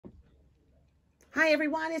Hi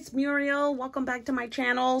everyone, it's Muriel. Welcome back to my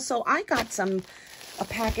channel. So I got a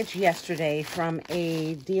package yesterday from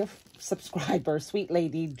a dear subscriber, sweet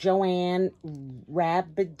lady, Joann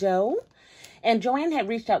Rabideau. And Joann had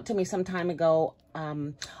reached out to me some time ago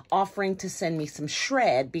offering to send me some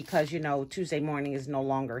shred because, you know, Tuesday morning is no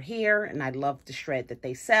longer here and I love the shred that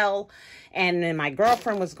they sell. And then my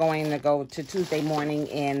girlfriend was going to go to Tuesday morning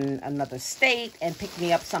in another state and pick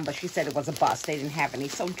me up some, but she said it was a bust. They didn't have any.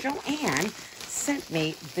 So Joann sent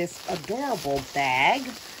me this adorable bag.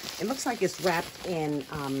 It looks like it's wrapped in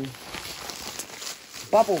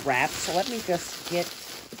bubble wrap. So let me just I'm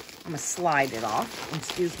going to slide it off.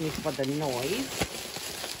 Excuse me for the noise.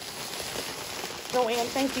 Joann,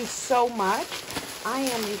 thank you so much. I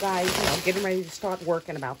am, you guys, getting ready to start work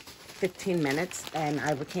in about 15 minutes. And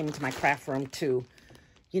I came into my craft room to,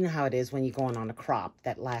 you know how it is when you're going on a crop,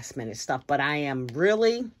 that last minute stuff. But I am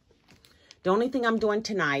really, the only thing I'm doing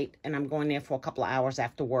tonight, and I'm going there for a couple of hours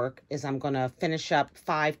after work, is I'm going to finish up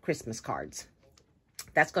 5 Christmas cards.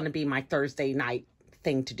 That's going to be my Thursday night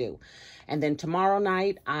thing to do. And then tomorrow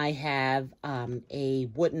night, I have a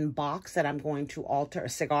wooden box that I'm going to alter, a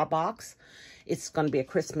cigar box. It's going to be a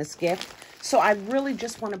Christmas gift. So I really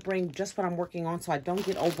just want to bring just what I'm working on so I don't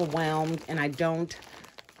get overwhelmed and I don't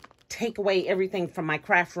take away everything from my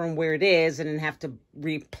craft room where it is and then have to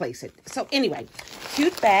replace it. So anyway,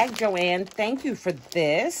 cute bag, Joann. Thank you for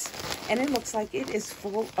this. And it looks like it is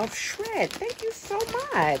full of shred. Thank you so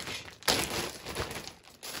much.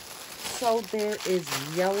 So there is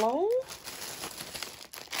yellow.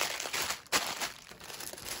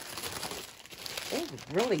 Oh,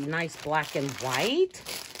 really nice black and white.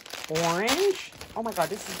 Orange. Oh my God,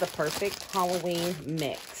 this is the perfect Halloween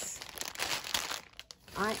mix.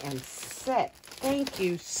 I am set. Thank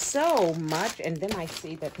you so much. And then I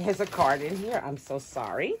see that there's a card in here. I'm so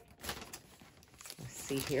sorry. Let's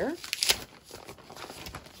see here.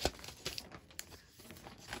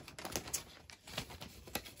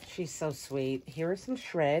 She's so sweet. Here is some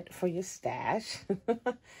shred for your stash.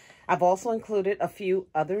 I've also included a few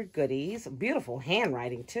other goodies. Beautiful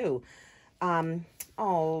handwriting too.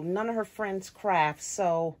 Oh, none of her friends craft,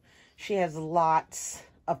 so she has lots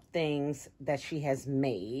of things that she has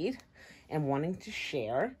made and wanting to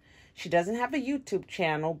share. She doesn't have a YouTube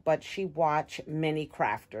channel, but she watch many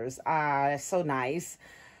crafters. That's so nice.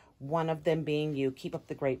 One of them being you. Keep up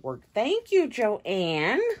the great work. Thank you,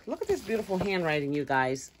 Joann. Look at this beautiful handwriting, you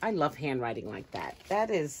guys. I love handwriting like that.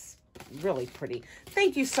 That is really pretty.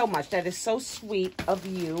 Thank you so much. That is so sweet of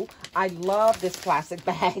you. I love this plastic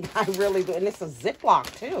bag. I really do. And it's a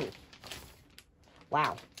Ziploc, too.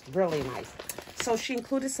 Wow. Really nice. So she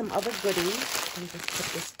included some other goodies. Let me just put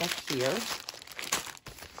this stuff here.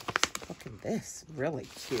 Look at this. Really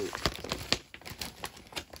cute.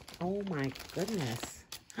 Oh, my goodness.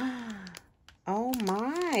 Oh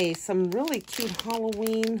my, some really cute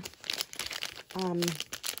Halloween,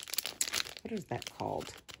 what is that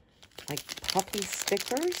called? Like puffy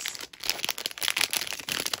stickers?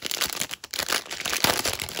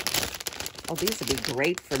 Oh, these would be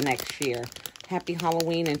great for next year. Happy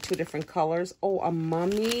Halloween in 2 different colors. Oh, a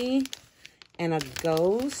mummy and a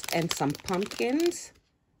ghost and some pumpkins.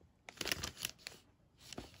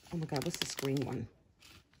 Oh my God, what's this green one?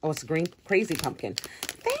 Oh, it's a green crazy pumpkin.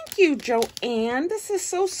 Thank you, Joann. This is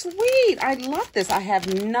so sweet. I love this. I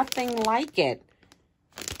have nothing like it.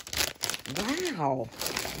 Wow.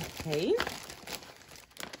 Okay.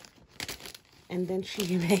 And then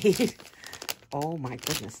she made, oh my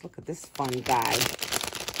goodness, look at this fun guy.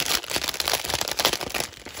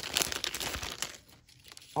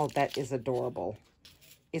 Oh, that is adorable.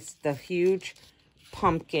 It's the huge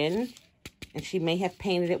pumpkin. And she may have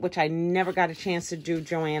painted it, which I never got a chance to do,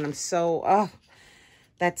 Joann. I'm so, oh,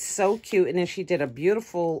 that's so cute. And then she did a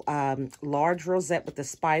beautiful large rosette with the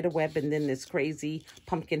spider web and then this crazy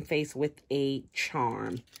pumpkin face with a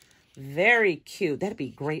charm. Very cute. That'd be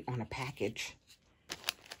great on a package.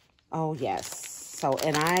 Oh, yes. So,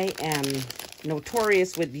 and I am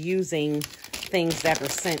notorious with using things that are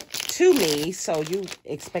sent to me. So you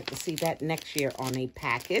expect to see that next year on a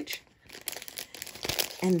package.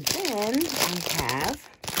 And then I have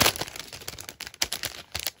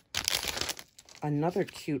another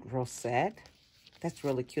cute rosette. That's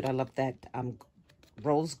really cute. I love that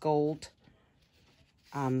rose gold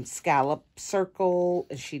scallop circle.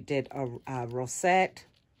 She did a rosette,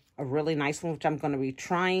 a really nice one, which I'm going to be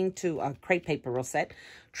trying to, a crepe paper rosette,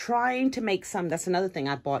 trying to make some. That's another thing.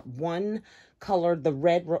 I bought one color, the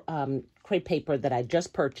red crepe paper that I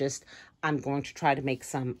just purchased. I'm going to try to make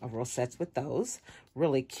some rosettes with those.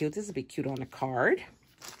 Really cute. This would be cute on a card.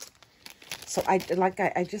 So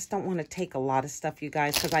I just don't want to take a lot of stuff, you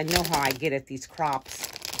guys, because I know how I get at these crops.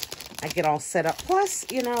 I get all set up. Plus,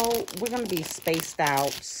 you know, we're going to be spaced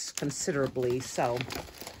out considerably. So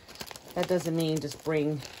that doesn't mean just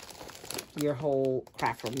bring your whole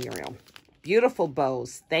craft room Muriel. Beautiful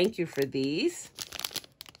bows. Thank you for these.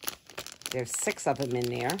 There's 6 of them in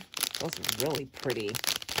there. Those are really pretty.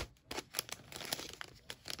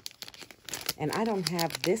 And I don't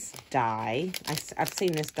have this die. I've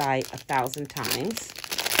seen this die 1,000 times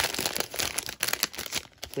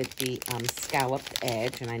with the scalloped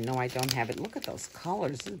edge, and I know I don't have it. Look at those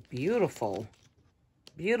colors. This is beautiful.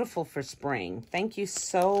 Beautiful for spring. Thank you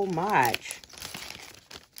so much.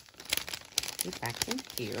 Get back in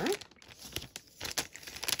here.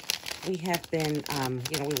 We have been,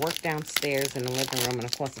 you know, we work downstairs in the living room, and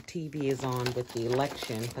of course the TV is on with the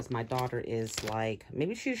election, because my daughter is like,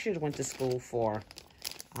 maybe she should have went to school for,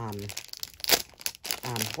 what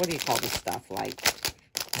do you call this stuff, like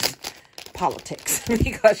politics,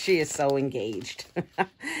 because she is so engaged.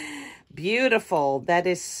 Beautiful. That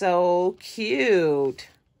is so cute.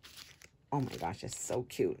 Oh my gosh, it's so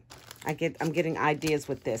cute. I'm getting ideas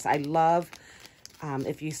with this. I love,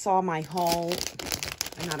 if you saw my haul,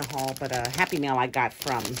 not a haul, but a Happy Mail I got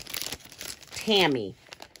from Tammy.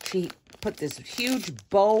 She put this huge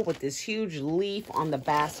bow with this huge leaf on the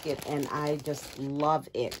basket, and I just love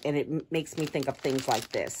it. And it makes me think of things like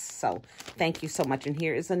this. So thank you so much. And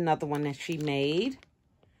here is another one that she made.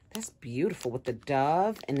 That's beautiful with the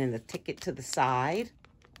dove and then the ticket to the side.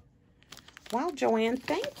 Wow, Joann,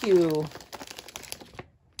 thank you.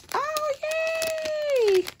 Oh,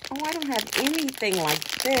 yay! Oh, I don't have anything like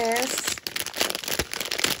this.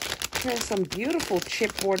 There's some beautiful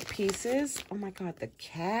chipboard pieces. Oh my God, the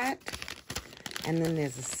cat. And then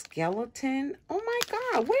there's a skeleton. Oh my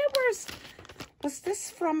God, was this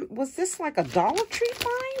from, was this like a Dollar Tree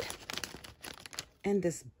find? And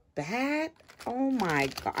this bat. Oh my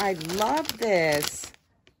God, I love this.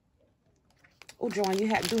 Oh, Joann, you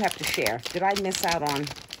do have to share. Did I miss out on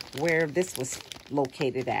where this was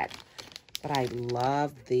located at? But I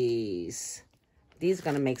love these. These are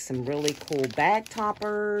going to make some really cool bag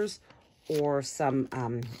toppers, or some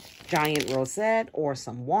giant rosette, or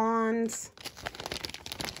some wands.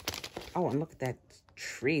 Oh, and look at that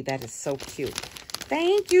tree. That is so cute.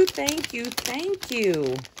 Thank you, thank you, thank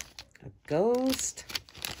you. A ghost.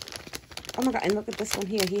 Oh my God, and look at this one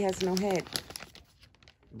here. He has no head.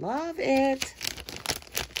 Love it.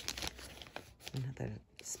 Another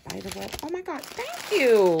spider web. Oh my God, thank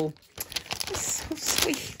you. That's so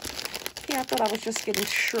sweet. Yeah, I thought I was just getting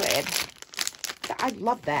shred. I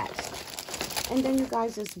love that. And then, you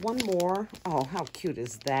guys, there's one more. Oh, how cute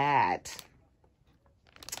is that?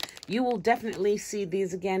 You will definitely see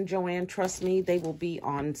these again, Joann. Trust me, they will be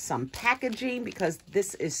on some packaging, because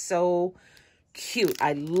this is so cute.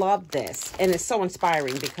 I love this. And it's so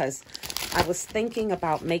inspiring, because I was thinking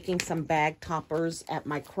about making some bag toppers at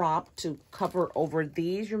my crop to cover over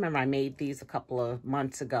these. You remember I made these a couple of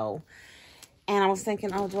months ago. And I was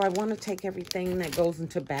thinking, oh, do I want to take everything that goes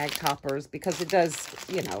into bag toppers? Because it does,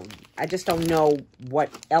 you know, I just don't know what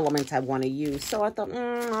elements I want to use. So I thought,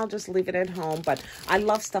 I'll just leave it at home. But I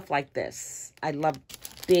love stuff like this. I love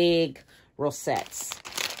big rosettes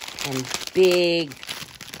and big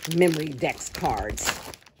memory dex cards.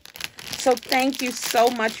 So thank you so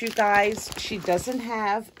much, you guys. She doesn't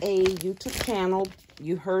have a YouTube channel.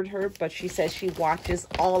 You heard her, but she says she watches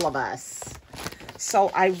all of us.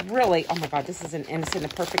 So I really, oh my God, this is an innocent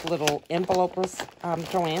and perfect little envelope,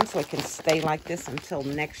 Joann, so it can stay like this until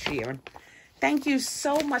next year. Thank you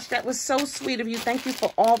so much. That was so sweet of you. Thank you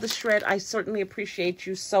for all the shred. I certainly appreciate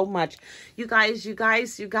you so much. You guys,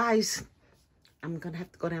 I'm going to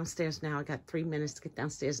have to go downstairs now. I got 3 minutes to get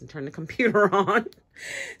downstairs and turn the computer on.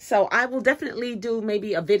 So I will definitely do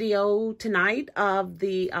maybe a video tonight of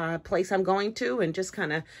the place I'm going to, and just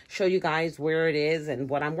kind of show you guys where it is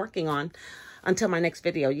and what I'm working on. Until my next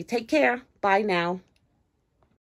video, you take care. Bye now.